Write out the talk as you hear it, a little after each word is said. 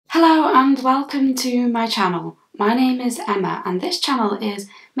Hello and welcome to my channel. My name is Emma and this channel is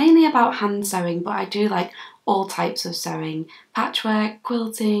mainly about hand sewing, but I do like all types of sewing: patchwork,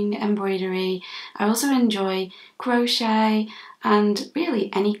 quilting, embroidery. I also enjoy crochet and really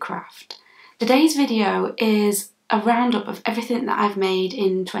any craft. Today's video is a roundup of everything that I've made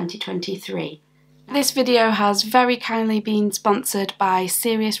in 2023. This video has very kindly been sponsored by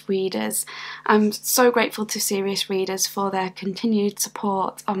Serious Readers. I'm so grateful to Serious Readers for their continued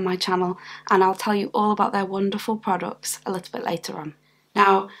support on my channel, and I'll tell you all about their wonderful products a little bit later on.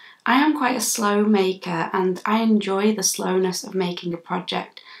 Now, I am quite a slow maker and I enjoy the slowness of making a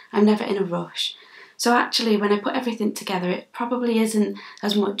project. I'm never in a rush. So actually, when I put everything together, it probably isn't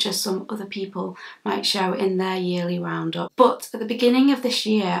as much as some other people might show in their yearly roundup. But at the beginning of this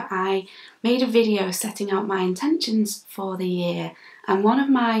year, I made a video setting out my intentions for the year. And one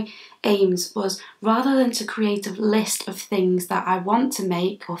of my aims was, rather than to create a list of things that I want to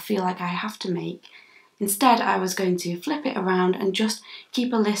make or feel like I have to make, instead I was going to flip it around and just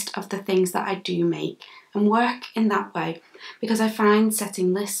keep a list of the things that I do make and work in that way, because I find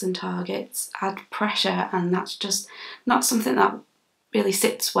setting lists and targets add pressure, and that's just not something that really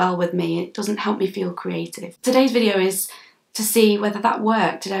sits well with me. It doesn't help me feel creative. Today's video is to see whether that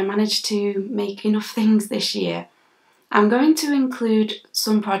worked. Did I manage to make enough things this year? I'm going to include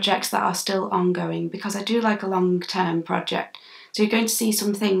some projects that are still ongoing because I do like a long-term project. So you're going to see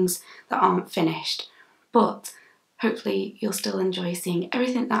some things that aren't finished, but hopefully you'll still enjoy seeing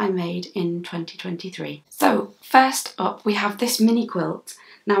everything that I made in 2023. So first up, we have this mini quilt.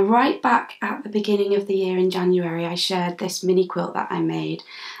 Now, right back at the beginning of the year in January, I shared this mini quilt that I made,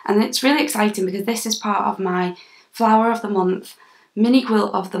 and it's really exciting because this is part of my Flower of the Month, mini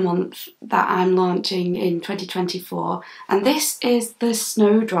quilt of the month that I'm launching in 2024, and this is the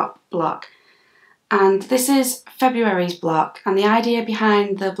Snowdrop block. And this is February's block, and the idea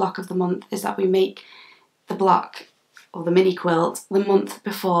behind the block of the month is that we make the block or the mini quilt the month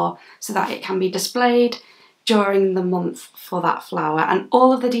before so that it can be displayed during the month for that flower, and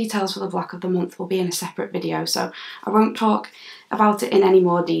all of the details for the block of the month will be in a separate video, so I won't talk about it in any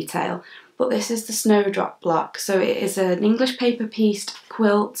more detail. But this is the Snowdrop block. So it is an English paper pieced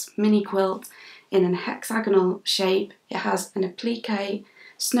quilt, mini quilt, in an hexagonal shape. It has an applique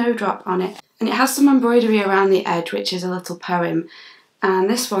snowdrop on it, and it has some embroidery around the edge, which is a little poem. And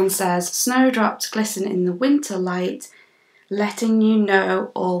this one says, "Snowdrops glisten in the winter light, letting you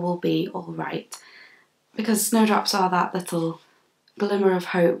know all will be all right." Because snowdrops are that little glimmer of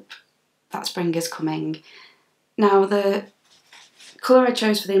hope that spring is coming. Now, the colour I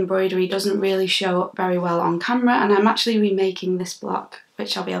chose for the embroidery doesn't really show up very well on camera, and I'm actually remaking this block,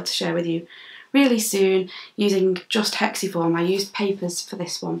 which I'll be able to share with you really soon, using just hexiform. I used papers for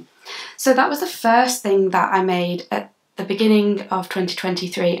this one. So that was the first thing that I made at the beginning of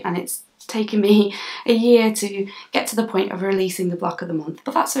 2023, and it's taken me a year to get to the point of releasing the block of the month,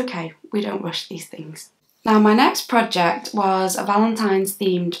 but that's okay, we don't rush these things. Now, my next project was a Valentine's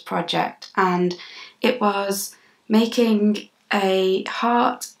themed project, and it was making a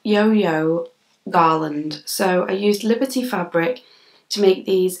heart yo-yo garland. So I used Liberty fabric to make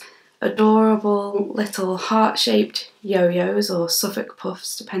these adorable little heart-shaped yo-yos, or Suffolk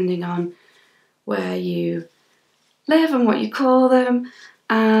puffs depending on where you live and what you call them.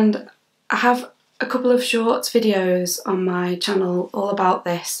 And I have a couple of shorts videos on my channel all about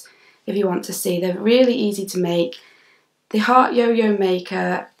this if you want to see. They're really easy to make. The heart yo-yo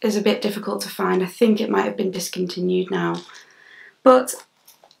maker is a bit difficult to find. I think it might have been discontinued now, but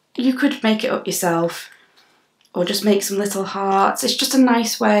you could make it up yourself or just make some little hearts. It's just a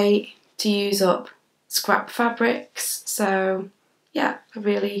nice way to use up scrap fabrics. So yeah, a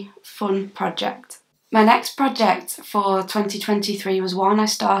really fun project. My next project for 2023 was one I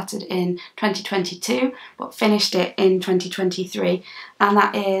started in 2022 but finished it in 2023, and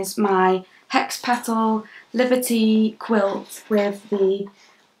that is my hex petal Liberty quilt with the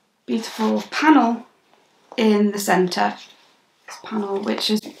beautiful panel in the centre. This panel, which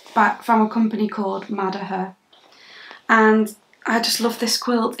is back from a company called Madaher, and I just love this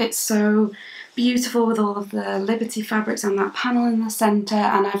quilt. It's so beautiful with all of the Liberty fabrics and that panel in the centre,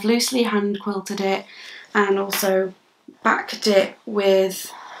 and I've loosely hand quilted it and also backed it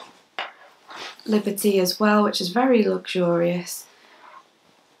with Liberty as well, which is very luxurious.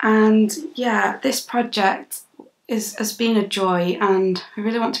 And yeah, this project has been a joy, and I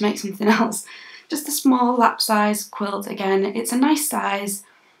really want to make something else. Just a small lap size quilt again. It's a nice size,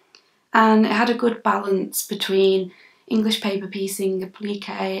 and it had a good balance between English paper piecing, applique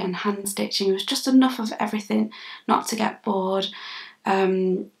and hand stitching. It was just enough of everything not to get bored.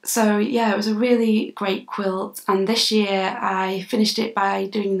 So yeah, it was a really great quilt, and this year I finished it by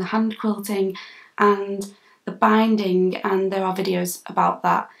doing the hand quilting and the binding, and there are videos about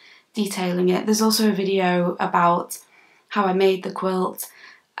that detailing it. There's also a video about how I made the quilt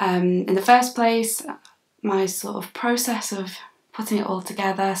in the first place, my sort of process of putting it all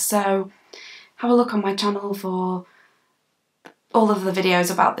together. So have a look on my channel for all of the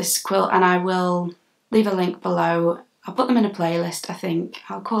videos about this quilt, and I will leave a link below. I'll put them in a playlist, I think.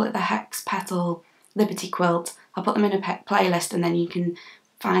 I'll call it the Hex Petal Liberty Quilt. I'll put them in a playlist and then you can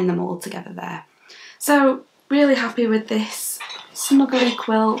find them all together there. So really happy with this snuggly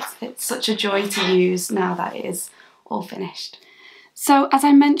quilt. It's such a joy to use now that it is all finished. So as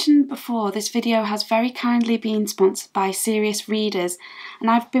I mentioned before, this video has very kindly been sponsored by Serious Readers,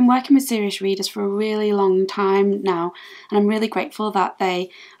 and I've been working with Serious Readers for a really long time now, and I'm really grateful that they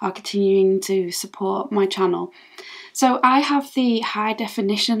are continuing to support my channel. So I have the high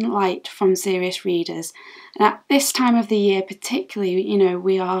definition light from Serious Readers, and at this time of the year particularly, you know,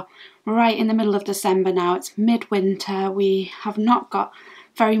 we are right in the middle of December now, it's midwinter, we have not got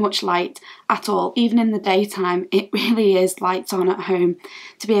very much light at all. Even in the daytime, it really is lights on at home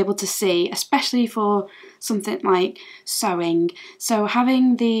to be able to see, especially for something like sewing. So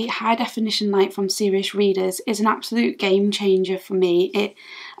having the high definition light from Serious Readers is an absolute game changer for me. It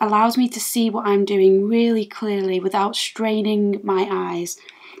allows me to see what I'm doing really clearly without straining my eyes.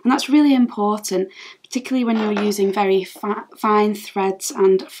 And that's really important, particularly when you're using very fine threads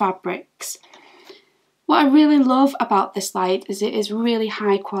and fabrics. What I really love about this light is it is really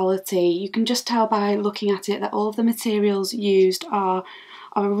high quality. You can just tell by looking at it that all of the materials used are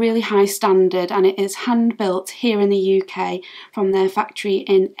a really high standard, and it is hand built here in the UK from their factory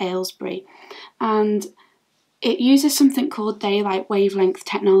in Aylesbury. And it uses something called daylight wavelength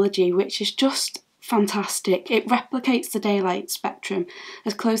technology, which is just fantastic. It replicates the daylight spectrum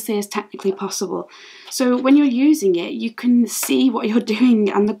as closely as technically possible. So when you're using it, you can see what you're doing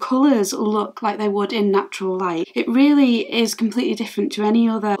and the colours look like they would in natural light. It really is completely different to any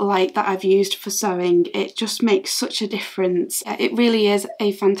other light that I've used for sewing. It just makes such a difference. It really is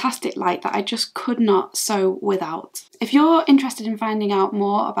a fantastic light that I just could not sew without. If you're interested in finding out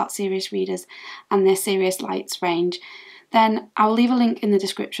more about Serious Readers and their Serious Lights range, then I'll leave a link in the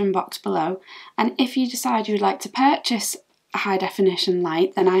description box below, and if you decide you'd like to purchase a high definition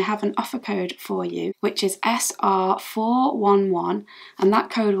light, then I have an offer code for you, which is SR411, and that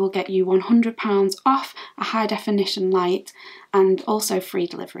code will get you £100 off a high definition light and also free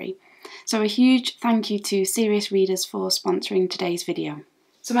delivery. So a huge thank you to Serious Readers for sponsoring today's video.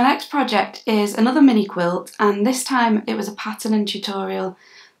 So my next project is another mini quilt, and this time it was a pattern and tutorial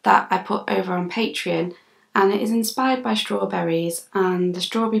that I put over on Patreon, and it is inspired by strawberries and the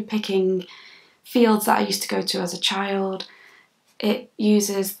strawberry picking fields that I used to go to as a child. It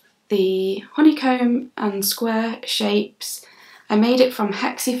uses the honeycomb and square shapes. I made it from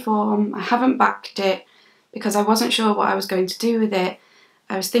hexiform. I haven't backed it because I wasn't sure what I was going to do with it.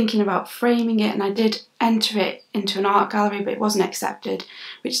 I was thinking about framing it, and I did enter it into an art gallery, but it wasn't accepted,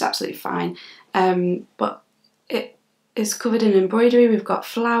 which is absolutely fine. But it is covered in embroidery. We've got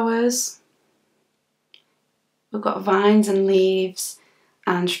flowers, we've got vines and leaves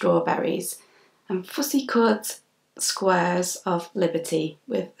and strawberries, and fussy cut squares of Liberty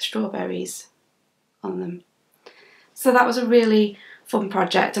with strawberries on them. So that was a really fun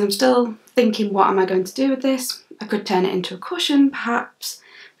project, and I'm still thinking, what am I going to do with this? I could turn it into a cushion perhaps,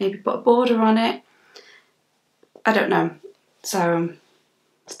 maybe put a border on it. I don't know, so I'm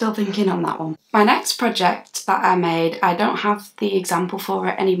still thinking on that one. My next project that I made, I don't have the example for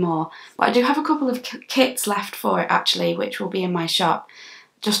it anymore, but I do have a couple of kits left for it actually, which will be in my shop.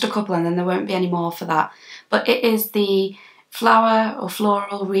 Just a couple, and then there won't be any more for that. But it is the flower or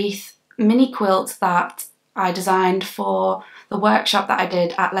floral wreath mini quilt that I designed for the workshop that I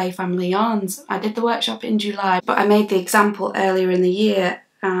did at Les Family Yarns. I did the workshop in July, but I made the example earlier in the year,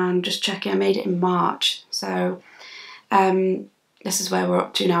 and just checking, I made it in March. So this is where we're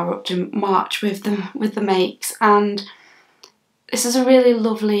up to now. We're up to March with the makes, and this is a really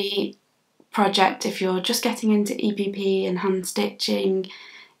lovely project if you're just getting into EPP and hand stitching.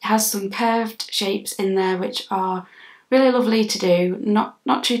 It has some curved shapes in there which are really lovely to do,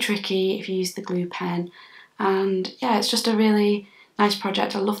 not too tricky if you use the glue pen, and yeah, it's just a really nice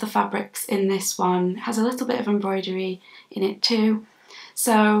project. I love the fabrics in this one. It has a little bit of embroidery in it too,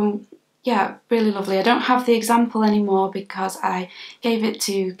 so yeah, really lovely. I don't have the example anymore because I gave it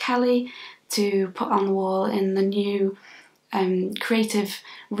to Kelly to put on the wall in the new creative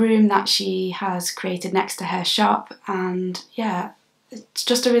room that she has created next to her shop, and yeah, it's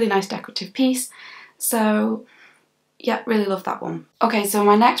just a really nice decorative piece. So yeah, really love that one. Okay, so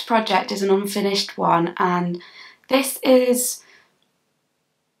my next project is an unfinished one, and this is,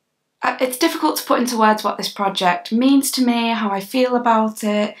 it's difficult to put into words what this project means to me, how I feel about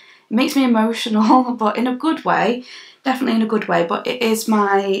it. It makes me emotional, but in a good way, definitely in a good way, but it is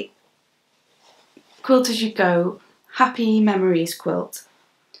my Quilt As You Go Happy Memories quilt.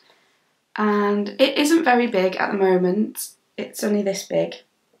 And it isn't very big at the moment, it's only this big,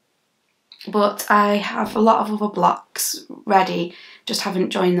 but I have a lot of other blocks ready, just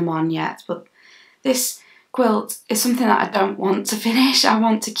haven't joined them on yet. But this quilt is something that I don't want to finish. I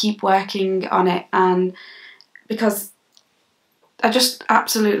want to keep working on it, and because I just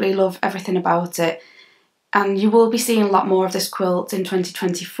absolutely love everything about it. And you will be seeing a lot more of this quilt in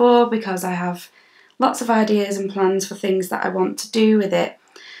 2024 because I have lots of ideas and plans for things that I want to do with it.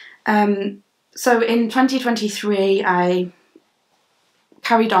 So in 2023 I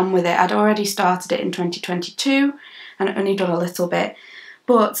carried on with it. I'd already started it in 2022 and only done a little bit.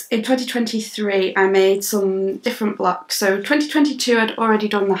 But in 2023 I made some different blocks. So 2022 I'd already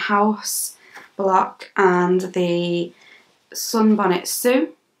done the house block and the sunbonnet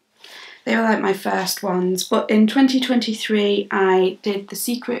Sue. They were like my first ones. But in 2023 I did the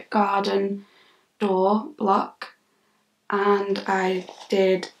secret garden door block, and I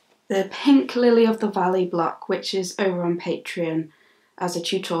did the pink lily of the valley block, which is over on Patreon as a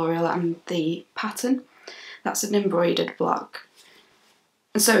tutorial, and the pattern. That's an embroidered block.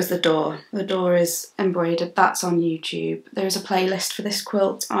 And so is the door. The door is embroidered, that's on YouTube. There is a playlist for this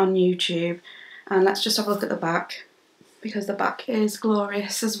quilt on YouTube, and let's just have a look at the back, because the back is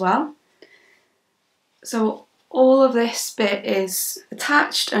glorious as well. So all of this bit is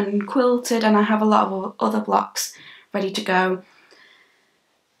attached and quilted, and I have a lot of other blocks ready to go.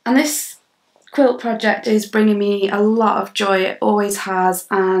 And this quilt project is bringing me a lot of joy, it always has,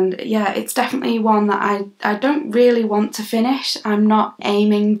 and yeah, it's definitely one that I don't really want to finish. I'm not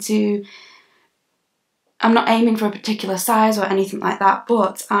aiming for a particular size or anything like that,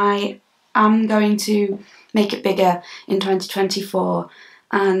 but I am going to make it bigger in 2024.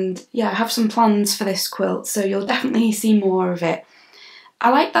 And yeah, I have some plans for this quilt, so you'll definitely see more of it. I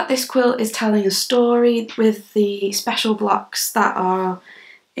like that this quilt is telling a story with the special blocks that are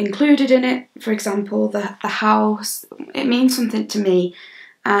included in it. For example, the house, it means something to me.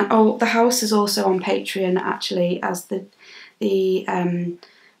 And oh, the house is also on Patreon actually, as the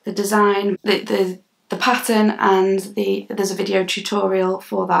design, the pattern, and there's a video tutorial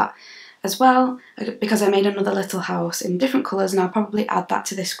for that as well, because I made another little house in different colours, and I'll probably add that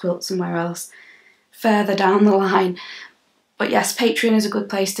to this quilt somewhere else further down the line. But yes, Patreon is a good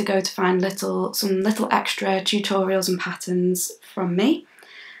place to go to find some little extra tutorials and patterns from me.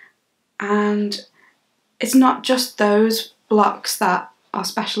 And it's not just those blocks that are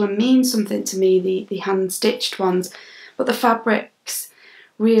special and mean something to me, the hand-stitched ones, but the fabrics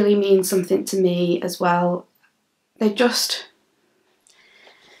really mean something to me as well. They just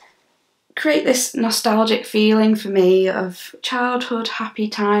create this nostalgic feeling for me of childhood, happy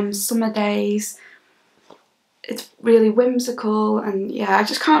times, summer days. It's really whimsical, and yeah, I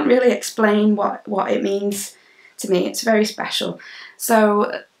just can't really explain what it means to me. It's very special.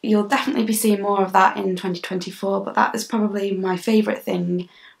 So you'll definitely be seeing more of that in 2024, but that is probably my favourite thing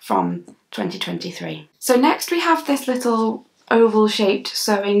from 2023. So next we have this little oval shaped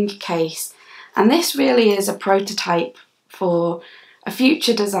sewing case, and this really is a prototype for a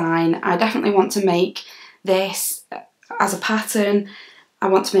future design. I definitely want to make this as a pattern. I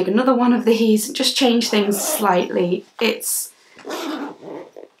want to make another one of these, just change things slightly. It's a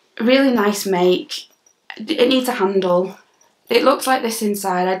really nice make. It needs a handle. It looks like this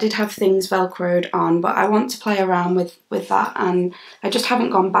inside. I did have things velcroed on, but I want to play around with that, and I just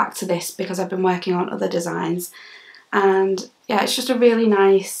haven't gone back to this because I've been working on other designs. And yeah, it's just a really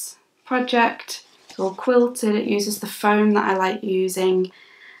nice project. It's all quilted, it uses the foam that I like using,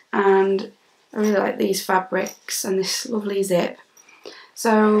 and I really like these fabrics and this lovely zip.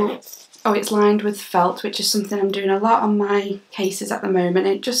 So, oh, it's lined with felt, which is something I'm doing a lot on my cases at the moment.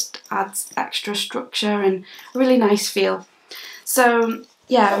 It just adds extra structure and a really nice feel. So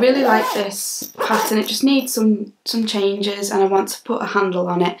yeah, I really like this pattern. It just needs some changes, and I want to put a handle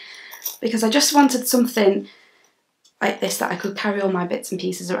on it because I just wanted something like this that I could carry all my bits and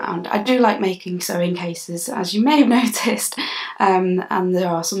pieces around. I do like making sewing cases, as you may have noticed, and there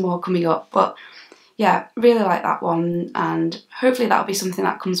are some more coming up, but yeah, really like that one, and hopefully that'll be something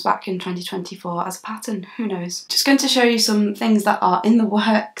that comes back in 2024 as a pattern, who knows. Just going to show you some things that are in the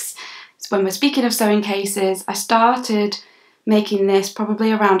works. So when we're speaking of sewing cases, I started making this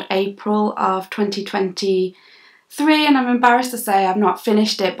probably around April of 2023, and I'm embarrassed to say I've not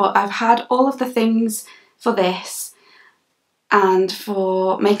finished it, but I've had all of the things for this. and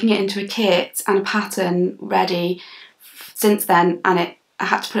for making it into a kit and a pattern ready since then, and I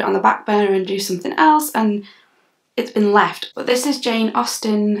had to put it on the back burner and do something else, and it's been left. But this is Jane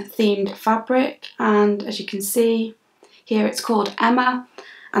Austen themed fabric, and as you can see here, it's called Emma,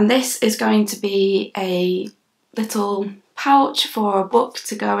 and this is going to be a little pouch for a book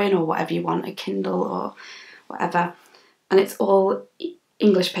to go in, or whatever you want, a Kindle or whatever, and it's all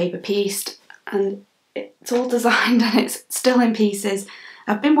English paper pieced, and it's all designed and it's still in pieces.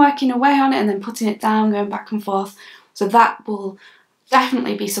 I've been working away on it and then putting it down, going back and forth, so that will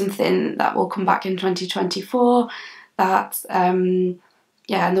definitely be something that will come back in 2024. That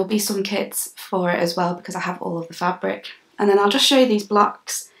yeah, and there'll be some kits for it as well because I have all of the fabric. And then I'll just show you these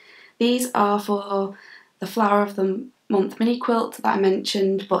blocks. These are for the Flower of the Month mini quilt that I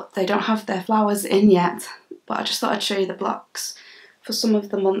mentioned, but they don't have their flowers in yet. But I just thought I'd show you the blocks for some of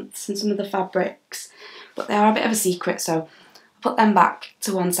the months and some of the fabrics. But they are a bit of a secret, so I'll put them back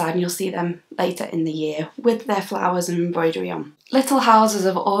to one side and you'll see them later in the year with their flowers and embroidery on. Little houses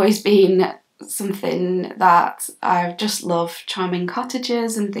have always been something that I just love, charming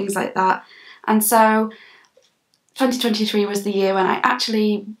cottages and things like that. And so 2023 was the year when I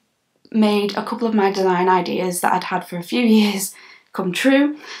actually made a couple of my design ideas that I'd had for a few years come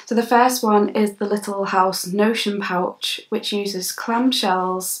true. So the first one is the Little House Notion pouch, which uses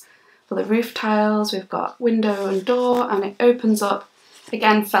clamshells for the roof tiles. We've got window and door, and it opens up,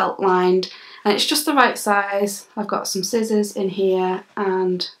 again felt lined, and it's just the right size. I've got some scissors in here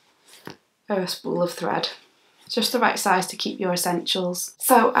and a spool of thread. It's just the right size to keep your essentials.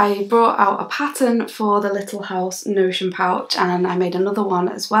 So I brought out a pattern for the Little House Notion pouch, and I made another one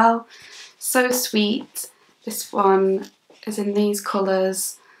as well. So sweet. This one is in these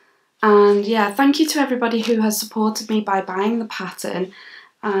colours, and yeah, thank you to everybody who has supported me by buying the pattern,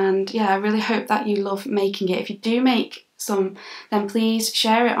 and yeah, I really hope that you love making it. If you do make some, then please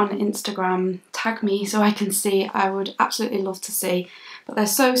share it on Instagram, tag me so I can see. I would absolutely love to see. But they're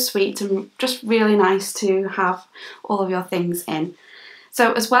so sweet and just really nice to have all of your things in.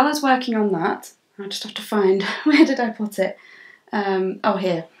 So as well as working on that, I just have to find, where did I put it? Oh,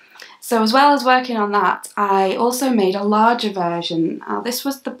 here. So as well as working on that, I also made a larger version. This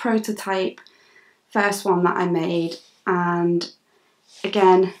was the prototype first one that I made, and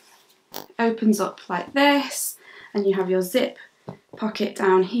again, opens up like this, and you have your zip pocket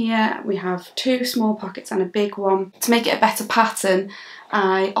down here. We have two small pockets and a big one. To make it a better pattern,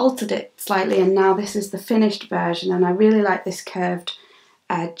 I altered it slightly, and now this is the finished version, and I really like this curved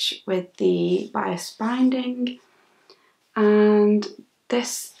edge with the bias binding. And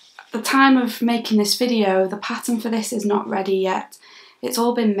this, at the time of making this video, the pattern for this is not ready yet. It's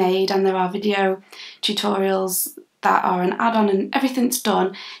all been made, and there are video tutorials that are an add-on and everything's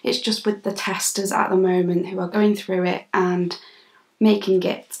done. It's just with the testers at the moment who are going through it and making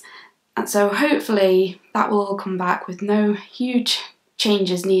it. And so hopefully that will all come back with no huge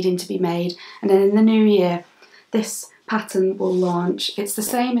changes needing to be made, and then in the new year this pattern will launch. It's the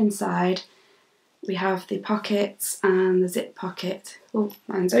same inside. We have the pockets and the zip pocket. Oh,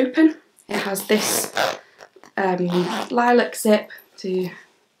 mine's open. It has this lilac zip to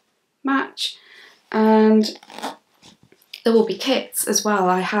match, and there will be kits as well.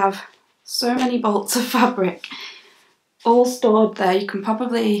 I have so many bolts of fabric all stored there. You can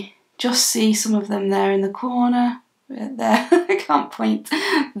probably just see some of them there in the corner. Right there, I can't point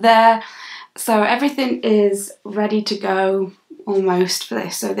there. So everything is ready to go almost for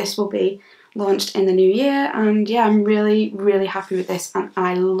this. So this will be launched in the new year, and yeah, I'm really, really happy with this, and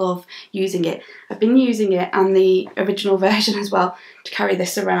I love using it. I've been using it and the original version as well to carry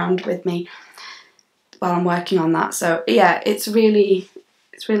this around with me while I'm working on that. So yeah, it's really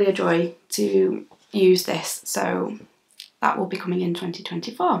a joy to use this. So that will be coming in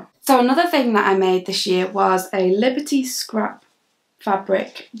 2024. So another thing that I made this year was a Liberty scrap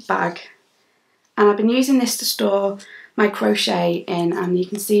fabric bag, and I've been using this to store my crochet in, and you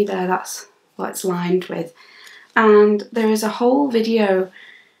can see there that's what it's lined with. And there is a whole video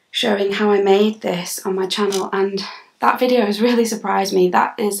showing how I made this on my channel, and that video has really surprised me.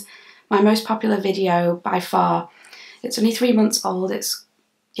 That is my most popular video by far. It's only 3 months old. It's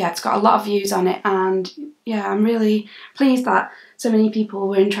got a lot of views on it, and yeah, I'm really pleased that so many people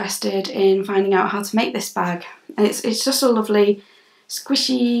were interested in finding out how to make this bag. And it's just a lovely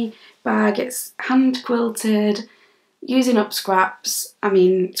squishy bag. It's hand quilted, using up scraps. I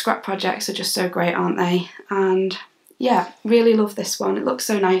mean, scrap projects are just so great, aren't they? And yeah, really love this one. It looks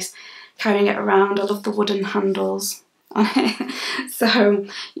so nice carrying it around. I love the wooden handles on it. So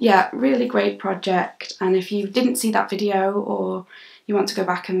yeah, really great project. And if you didn't see that video, or you want to go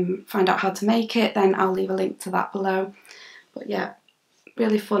back and find out how to make it, then I'll leave a link to that below. But yeah,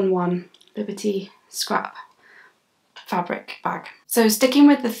 really fun one, Liberty scrap fabric bag. So sticking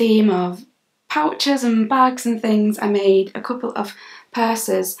with the theme of pouches and bags and things, I made a couple of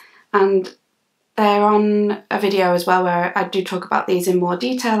purses, and they're on a video as well where I do talk about these in more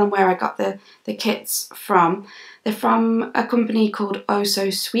detail and where I got the kits from. They're from a company called Oh So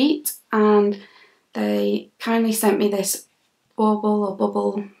Sweet, and they kindly sent me this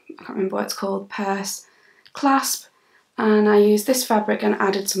bubble, I can't remember what it's called, purse clasp, and I used this fabric and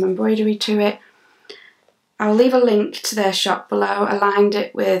added some embroidery to it. I'll leave a link to their shop below. I lined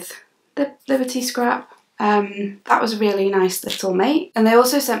it with the Liberty scrap. That was a really nice little mate. And they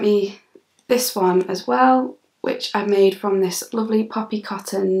also sent me this one as well, which I made from this lovely poppy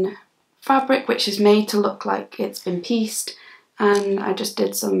cotton fabric, which is made to look like it's been pieced. And I just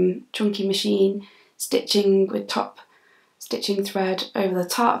did some chunky machine stitching with top stitching thread over the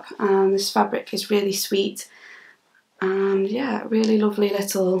top, and this fabric is really sweet. And yeah, really lovely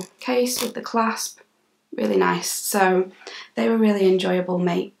little case with the clasp, really nice. So they were really enjoyable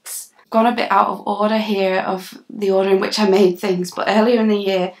mates. Gone a bit out of order here of the order in which I made things, but earlier in the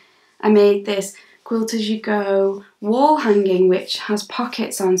year I made this quilt as you go wall hanging, which has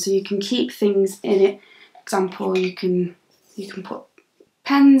pockets on so you can keep things in it. For example, you can put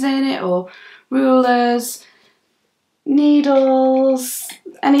pens in it, or rulers, needles,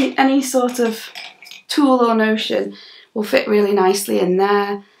 any sort of tool or notion will fit really nicely in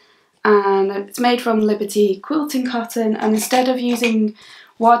there. And it's made from Liberty quilting cotton, and instead of using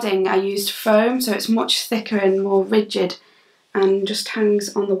wadding I used foam, so it's much thicker and more rigid and just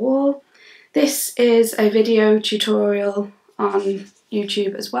hangs on the wall. This is a video tutorial on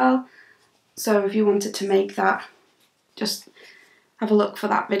YouTube as well, so if you wanted to make that, just have a look for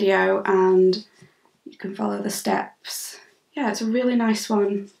that video and you can follow the steps. Yeah, it's a really nice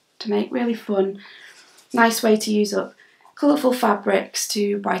one to make, really fun. Nice way to use up colourful fabrics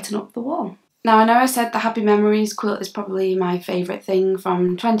to brighten up the wall. Now I know I said the Happy Memories quilt is probably my favourite thing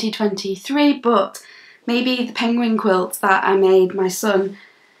from 2023, but maybe the penguin quilt that I made my son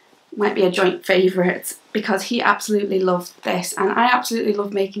might be a joint favourite, because he absolutely loved this and I absolutely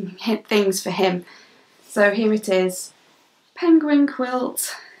love making things for him. So here it is, penguin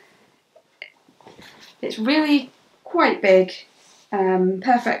quilt. It's really quite big,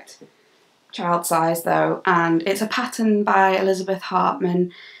 perfect child size though, and it's a pattern by Elizabeth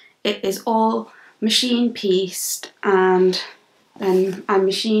Hartman. It is all machine pieced, and then I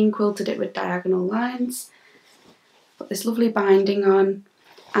machine quilted it with diagonal lines. Put this lovely binding on,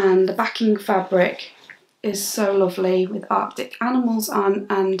 and the backing fabric is so lovely with Arctic animals on,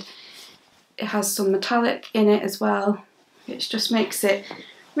 and it has some metallic in it as well, which just makes it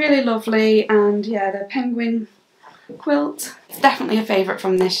really lovely. And yeah, the penguin quilt, it's definitely a favourite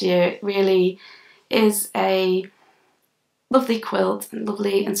from this year. It really is a lovely quilt, and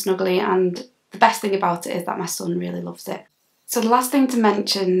lovely and snuggly, and the best thing about it is that my son really loves it. So the last thing to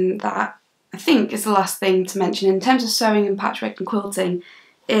mention, that I think is the last thing to mention in terms of sewing and patchwork and quilting,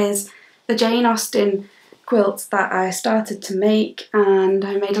 is the Jane Austen quilt that I started to make, and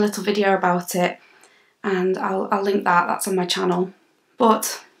I made a little video about it, and I'll link that, that's on my channel.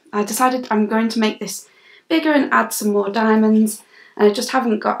 But I decided I'm going to make this bigger and add some more diamonds, and I just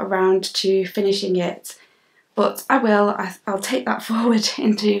haven't got around to finishing it. But I will, I'll take that forward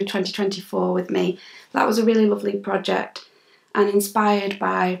into 2024 with me. That was a really lovely project, and inspired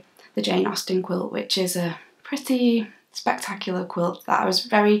by the Jane Austen quilt, which is a pretty spectacular quilt that I was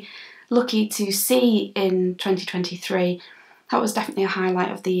very lucky to see in 2023. That was definitely a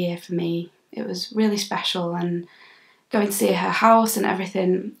highlight of the year for me. It was really special, and going to see her house and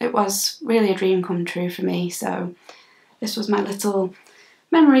everything, it was really a dream come true for me. So this was my little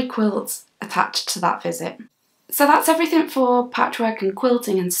memory quilt attached to that visit. So that's everything for patchwork and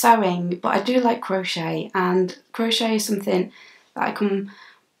quilting and sewing, but I do like crochet, and crochet is something that I come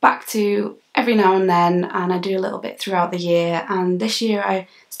back to every now and then, and I do a little bit throughout the year. And this year I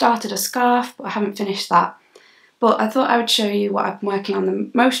started a scarf, but I haven't finished that. But I thought I would show you what I've been working on the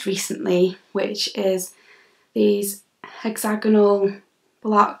most recently, which is these hexagonal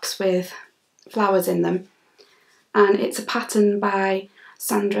blocks with flowers in them. And it's a pattern by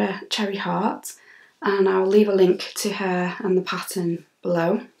Sandra Cherry Hart, and I'll leave a link to her and the pattern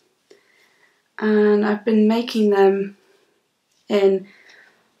below. And I've been making them in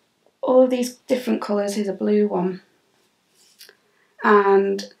all of these different colours. Here's a blue one.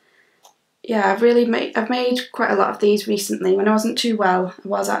 And yeah, I've made quite a lot of these recently. When I wasn't too well, I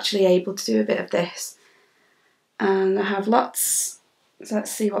was actually able to do a bit of this. And I have lots, so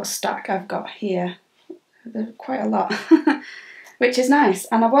let's see what stack I've got here. There's quite a lot, which is nice.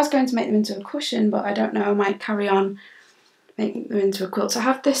 And I was going to make them into a cushion, but I don't know, I might carry on make them into a quilt. So I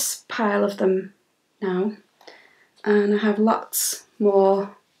have this pile of them now, and I have lots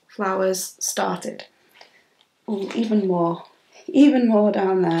more flowers started. Oh, even more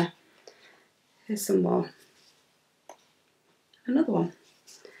down there. Here's some more. Another one.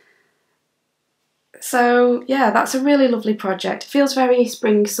 So yeah, that's a really lovely project. It feels very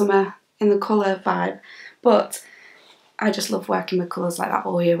spring, summer in the colour vibe, but I just love working with colours like that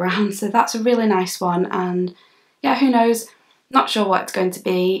all year round. So that's a really nice one, and yeah, who knows, not sure what it's going to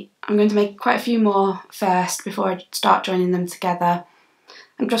be. I'm going to make quite a few more first before I start joining them together.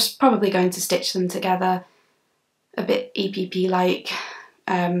 I'm just probably going to stitch them together a bit EPP like,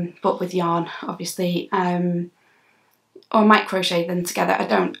 but with yarn obviously, or I might crochet them together. I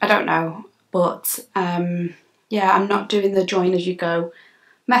don't know, but yeah, I'm not doing the join as you go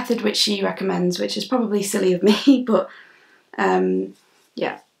method which she recommends, which is probably silly of me, but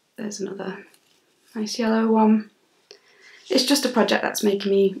yeah, there's another nice yellow one. It's just a project that's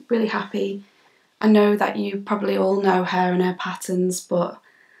making me really happy. I know that you probably all know her and her patterns, but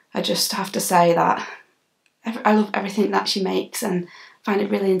I just have to say that I love everything that she makes and find it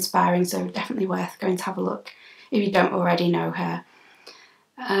really inspiring, so definitely worth going to have a look if you don't already know her.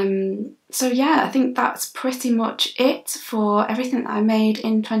 So yeah, I think that's pretty much it for everything that I made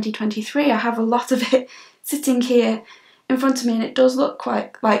in 2023. I have a lot of it sitting here in front of me, and it does look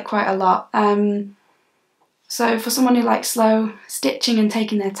quite a lot. So for someone who likes slow stitching and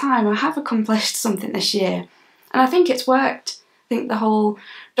taking their time, I have accomplished something this year, and I think it's worked. I think the whole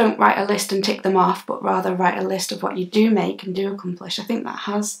don't write a list and tick them off, but rather write a list of what you do make and do accomplish, I think that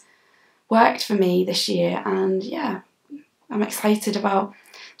has worked for me this year, and yeah, I'm excited about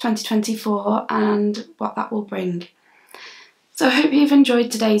 2024 and what that will bring. So I hope you've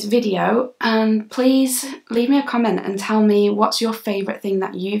enjoyed today's video, and please leave me a comment and tell me what's your favourite thing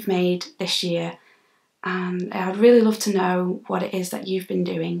that you've made this year, and I'd really love to know what it is that you've been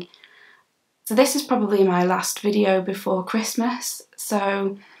doing. So this is probably my last video before Christmas,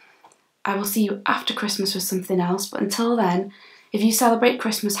 so I will see you after Christmas with something else, but until then, if you celebrate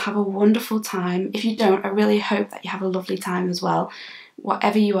Christmas, have a wonderful time. If you don't, I really hope that you have a lovely time as well.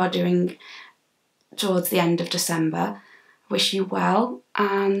 Whatever you are doing towards the end of December, I wish you well,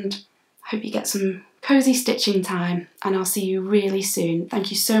 and I hope you get some cosy stitching time, and I'll see you really soon.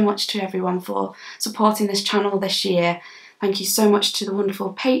 Thank you so much to everyone for supporting this channel this year. Thank you so much to the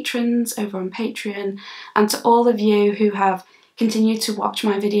wonderful patrons over on Patreon, and to all of you who have continued to watch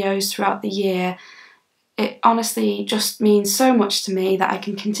my videos throughout the year. It honestly just means so much to me that I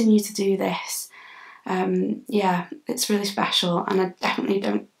can continue to do this. Yeah, it's really special, and I definitely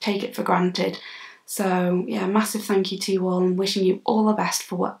don't take it for granted. So yeah, massive thank you to you all, and wishing you all the best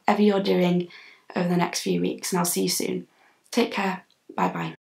for whatever you're doing over the next few weeks, and I'll see you soon. Take care. Bye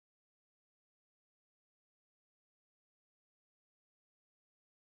bye.